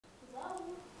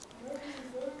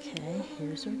Okay,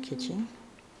 here's our kitchen.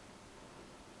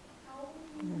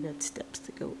 We got steps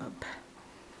to go up.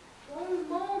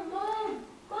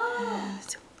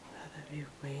 So another view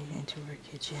way into our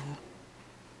kitchen.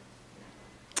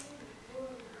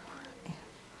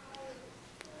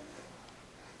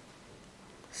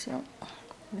 So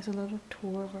there's a little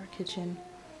tour of our kitchen.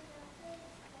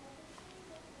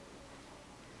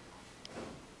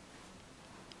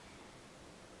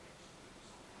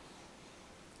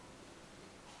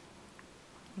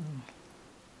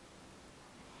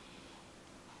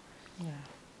 Yeah.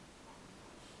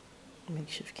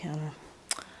 Makeshift counter.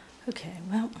 Okay,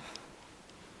 well,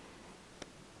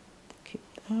 keep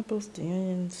the apples, the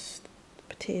onions, the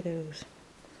potatoes,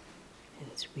 and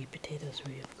sweet potatoes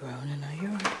we have grown in our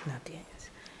yard. Not the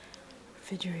onions.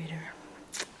 Refrigerator.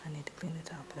 I need to clean the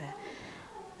top of that.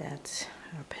 That's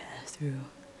our pass through.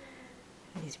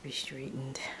 It needs to be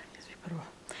straightened because we put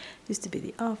used to be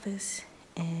the office,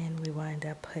 and we wind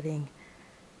up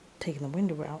taking the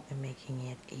window out and making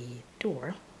it a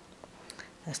door.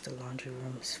 That's the laundry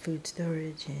room's food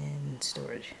storage and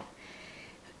storage.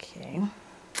 Okay,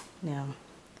 now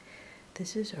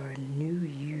this is our new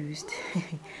used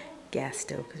gas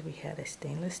stove because we had a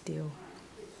stainless steel,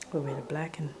 well, we had a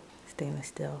black and stainless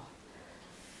steel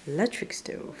electric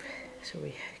stove. So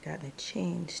we gotten it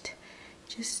changed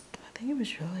just, I think it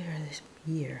was earlier this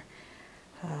year.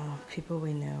 People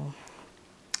we know,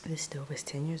 this stove is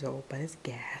 10 years old, but it's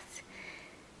gas.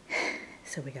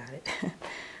 So we got it.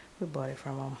 We bought it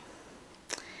from them.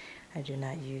 I do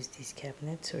not use these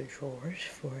cabinets or drawers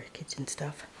for kitchen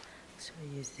stuff. So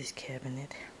I use this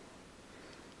cabinet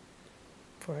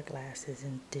for glasses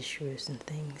and dishwashers and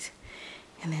things.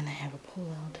 And then I have a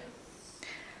pull-out.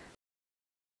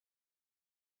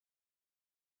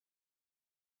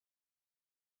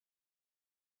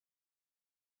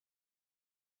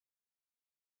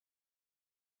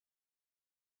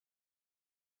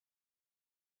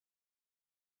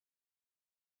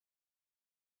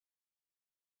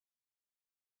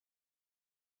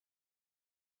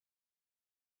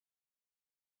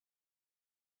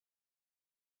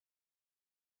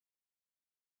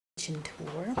 Kitchen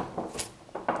tour.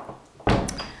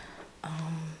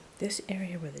 This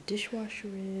area where the dishwasher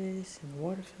is and the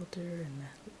water filter and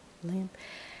the lamp,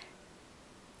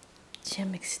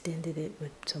 Jim extended it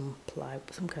with some ply,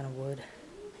 some kind of wood,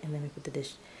 and then we put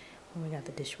when we got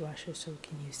the dishwasher so we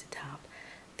can use the top.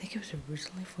 I think it was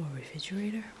originally for a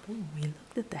refrigerator, but when we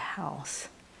looked at the house,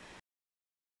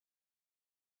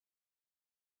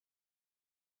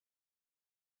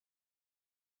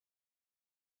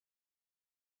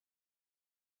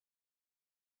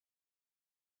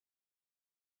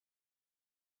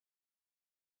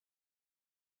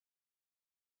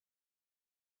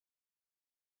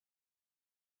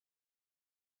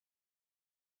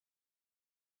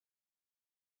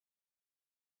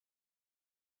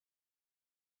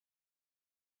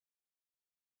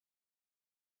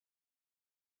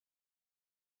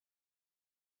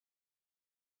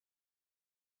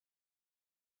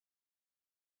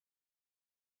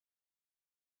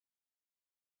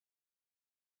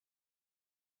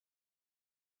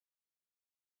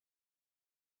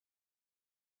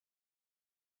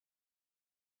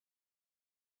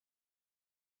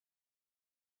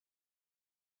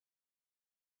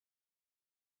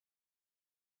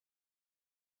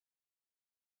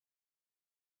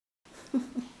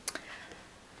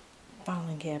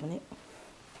 filing cabinet,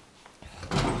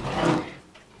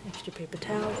 extra paper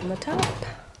towels in the top,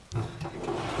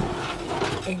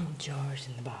 and jars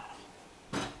in the bottom.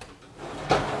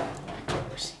 Of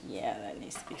course, yeah, that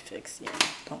needs to be fixed. Yeah.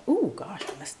 Oh gosh,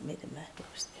 I must have made a mess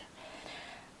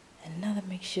there. Another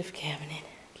makeshift cabinet.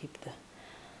 Keep the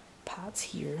pots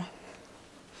here.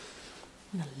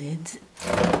 And the lids.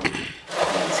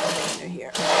 This container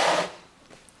here.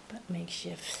 But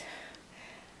makeshift.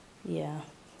 Yeah,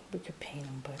 we could paint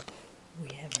them, but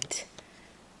we haven't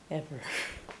ever.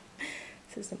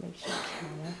 This is a makeshift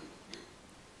counter.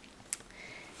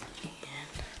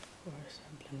 And of course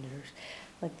our blenders.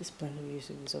 Like this blender we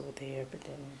usually was over there, but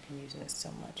then we've been using it so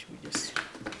much we just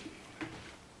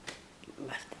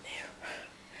left it there.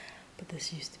 But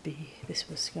this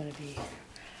was going to be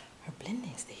our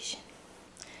blending station.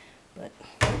 But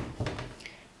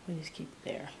we just keep it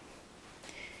there.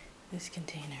 This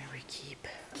container we keep,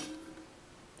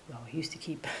 well, we used to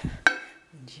keep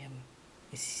when Jim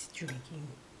is drinking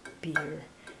beer.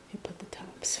 We put the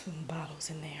tops from the bottles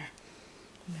in there,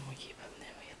 and then we keep them.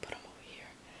 Then we put them over here.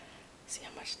 See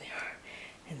how much they are.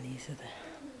 And these are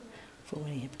for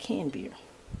when you have canned beer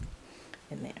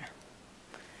in there.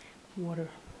 Water.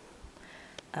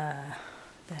 That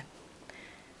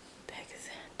heck is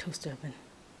a toaster oven.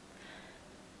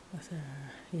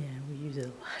 Yeah, we use it a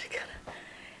lot.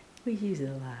 We use it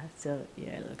a lot, so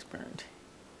yeah, it looks burned.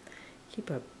 Keep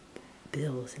our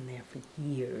bills in there for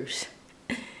years.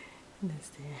 And that's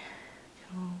there.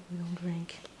 Oh, we don't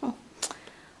drink. Oh.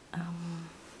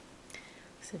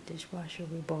 It's a dishwasher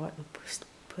we bought and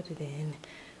put it in.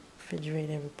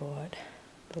 Refrigerator we bought.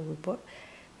 But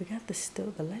we got the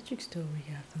stove, the electric stove we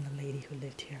got from the lady who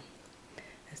lived here.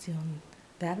 That's the only,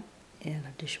 that and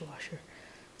a dishwasher.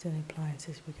 It's the only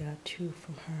appliances we got, 2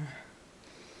 from her.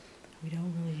 We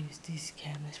don't really use these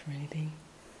cabinets for anything.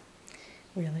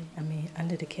 Really, I mean,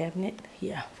 under the cabinet,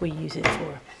 yeah, we use it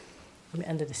for, I mean,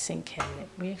 under the sink cabinet.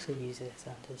 We actually use it as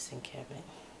under the sink cabinet.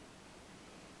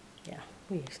 Yeah,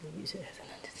 we actually use it as an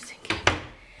under the sink cabinet.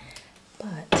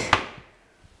 But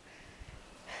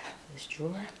this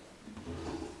drawer,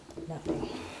 nothing.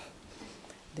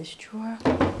 This drawer,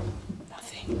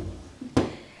 nothing.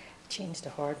 Changed the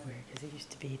hardware because it used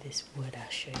to be this wood. I'll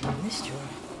show you in this drawer.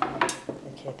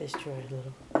 Okay, this drawer is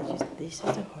little. This is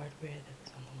the hardware that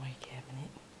was on the white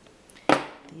cabinet.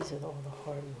 These are all the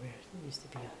hardware that used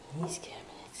to be on these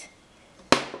cabinets.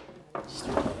 Just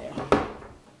throw it there.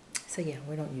 So yeah,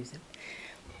 we don't use it.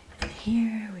 And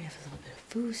here we have a little bit of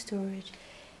food storage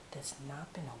that's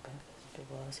not been opened because if it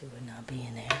was, it would not be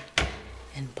in there.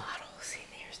 And bottles. See,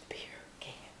 there's the beer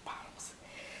can bottles.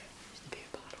 There's the beer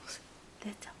bottles.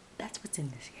 That's what's in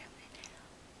this cabinet.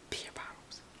 Beer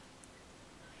bottles.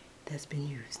 That's been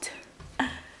used. I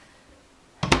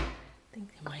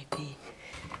think there might be.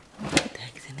 What the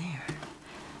heck's in there?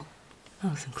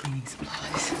 Oh, some cleaning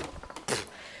supplies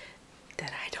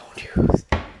that I don't use.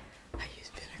 I use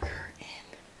vinegar and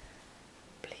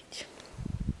bleach.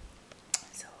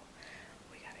 So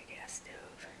we got a gas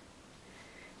stove,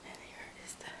 and here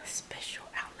is the special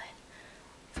outlet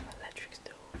for electric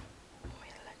stove.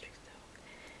 Electric stove.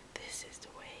 This is the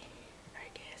way our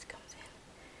gas comes in,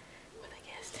 where the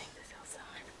gas tank is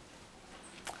outside.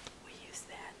 We use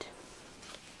that.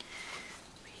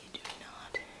 We do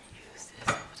not use this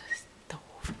over the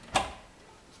stove.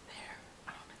 There,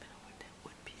 I don't even know what that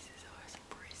wood pieces are, some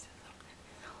braces or something.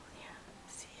 Oh yeah,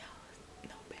 see how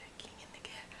there's no backing in the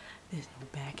cabinet. There's no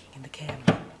backing in the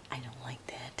cabinet. I don't like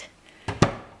that.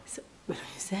 So we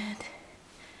don't use that.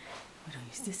 We don't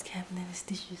use this cabinet as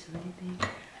dishes or anything.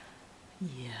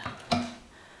 Yeah,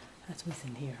 that's what's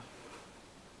in here.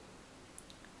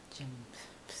 Gym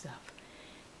stuff.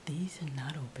 These are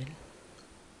not open.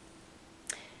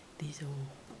 These are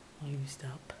all used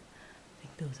up. I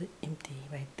think those are empty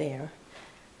right there.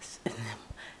 And then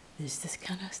there's this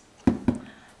kind of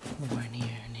more in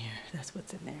here and here. That's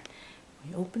what's in there.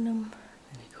 We open them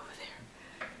and they go over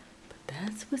there. But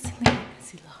that's what's in there.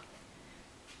 See, look.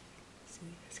 See,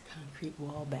 there's a concrete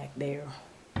wall back there.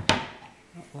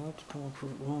 It's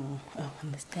concrete wall. Oh,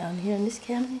 and this down here in this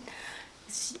cabinet,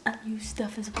 it's unused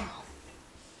stuff as well.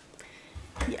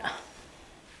 Yeah.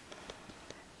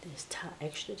 There's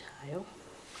extra tile,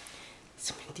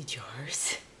 some empty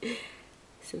jars,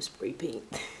 some spray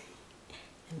paint,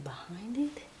 and behind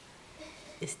it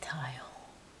is tile.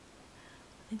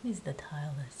 I think this is the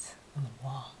tile that's on the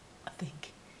wall, I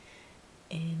think,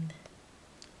 and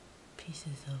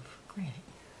pieces of granite.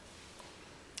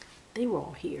 They were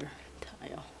all here,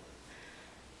 tile.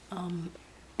 I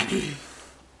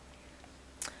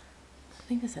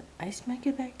think there's an ice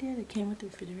maker back there that came with the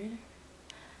refrigerator.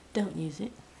 Don't use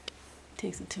it.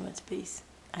 Takes up too much space.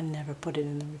 I never put it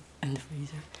in the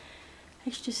freezer.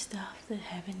 Extra stuff that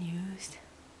I haven't used.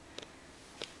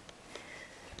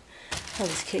 Oh,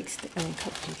 this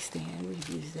cupcake stand. We've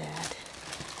used that.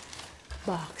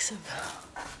 Box of,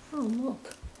 oh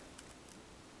look,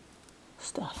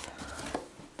 stuff. I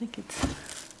think it's,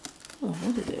 oh,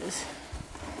 what it is.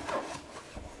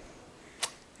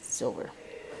 Silver.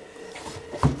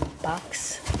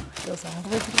 Box goes all the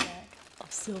way to the back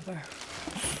of silver.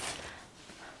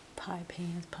 Pie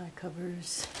pans, pie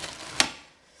covers.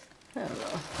 I don't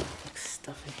know.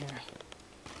 Stuff in here.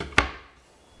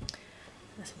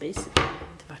 That's basically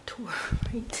our tour,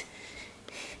 right?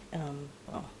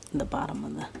 Well, the bottom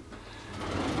of the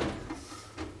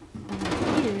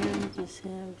here we just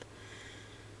have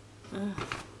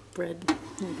bread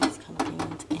and these kind of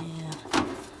pans and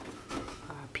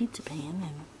our pizza pan,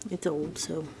 and it's old,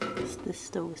 so this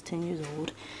stove is 10 years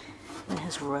old. It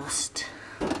has rust.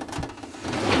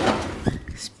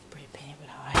 Spray paint with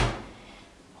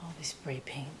all this spray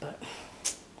paint, but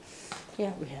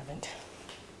yeah, we haven't.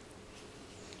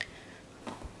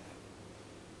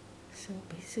 So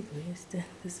basically,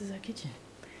 this is our kitchen.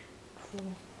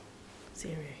 Cool. This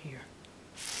area here.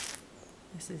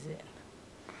 This is it.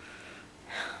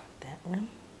 That room.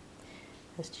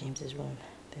 That's James's room.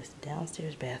 There's the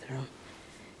downstairs bathroom.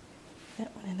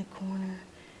 that one in the corner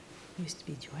used to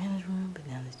be Joanna's room, but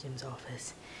now it's Jim's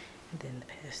office. And then the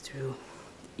pass-through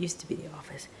used to be the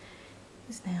office.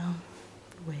 It's now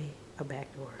a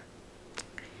back door.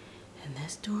 And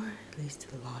this door leads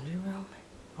to the laundry room.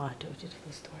 Oh, I told you to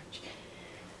the storage.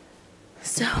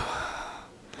 So,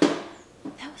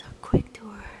 that was a quick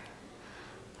tour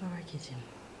of our kitchen.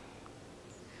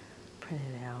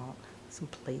 Printed out some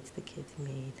plates the kids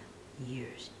made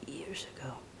years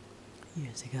ago.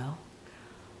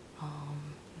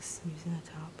 Just using the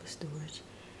top of storage.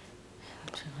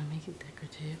 I'm trying to make it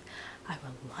decorative. I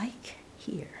would like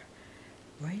here,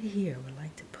 right here, I would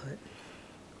like to put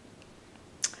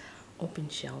open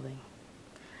shelving.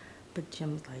 But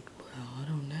Jim's like, well, I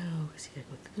don't know, because you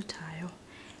gotta go through the tile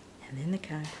and then the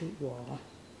concrete wall.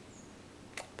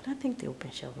 But I think the open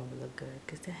shelving would look good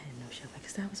because that had no shelving,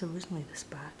 because that was originally the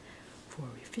spot for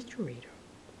a refrigerator.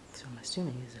 So I'm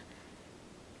assuming there's a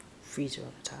freezer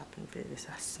on the top and it's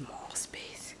a small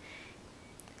space.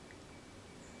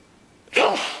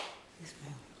 This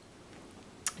room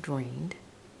drained.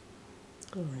 It's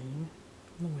gonna rain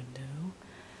in the window.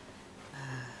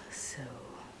 So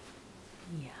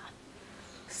yeah.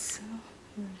 So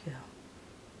here we go.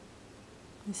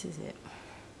 This is it.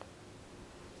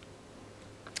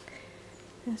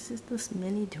 This is this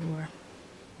mini tour.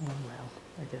 Oh well,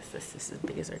 I guess this is as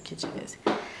big as our kitchen is.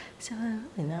 So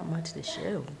really not much to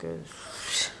show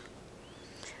because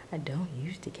I don't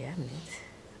use the cabinets.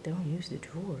 I don't use the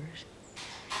drawers.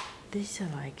 These are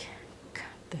like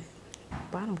the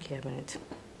bottom cabinets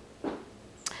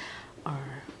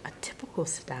are a typical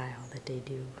style that they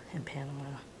do in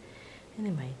Panama, and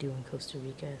they might do in Costa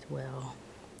Rica as well,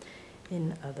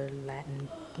 in other Latin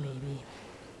maybe,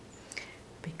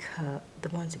 because the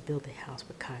ones that build their house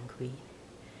with concrete,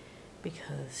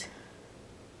 because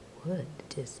wood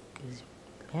just is,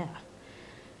 yeah.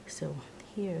 So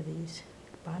here, these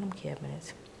bottom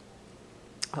cabinets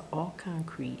are all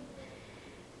concrete.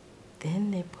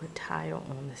 Then they put tile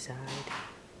on the side,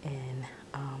 and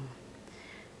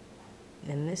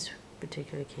in this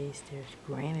particular case, there's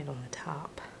granite on the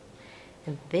top,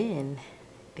 and then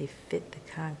they fit the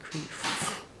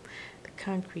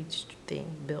concrete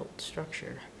thing built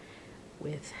structure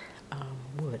with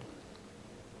wood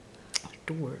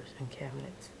doors and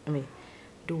cabinets. I mean,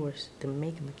 doors to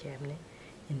make them a cabinet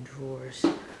and drawers,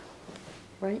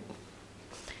 right?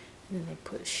 And then they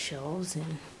put shelves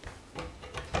in.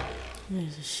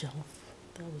 There's a shelf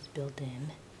that was built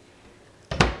in.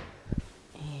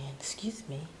 And excuse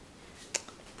me,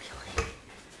 really,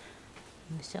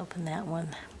 and the shelf in that one,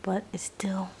 but it's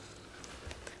still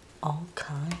all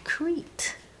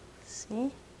concrete.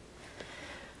 See?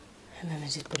 And then I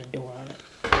just put a door on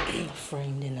it,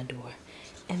 framed in a door,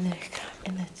 and then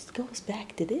it goes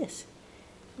back to this.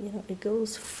 You know, it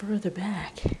goes further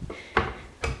back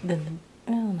than the,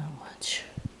 well, not much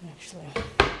actually.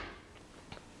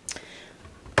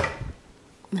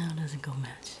 No, it doesn't go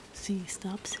much. See, it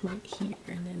stops right here,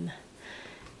 and then,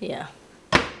 yeah.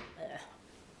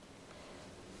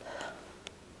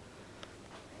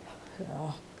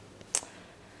 So,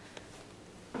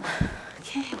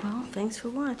 okay, well, thanks for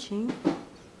watching,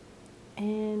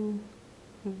 and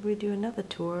we'll do another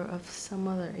tour of some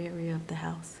other area of the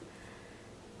house.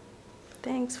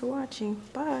 Thanks for watching.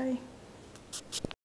 Bye.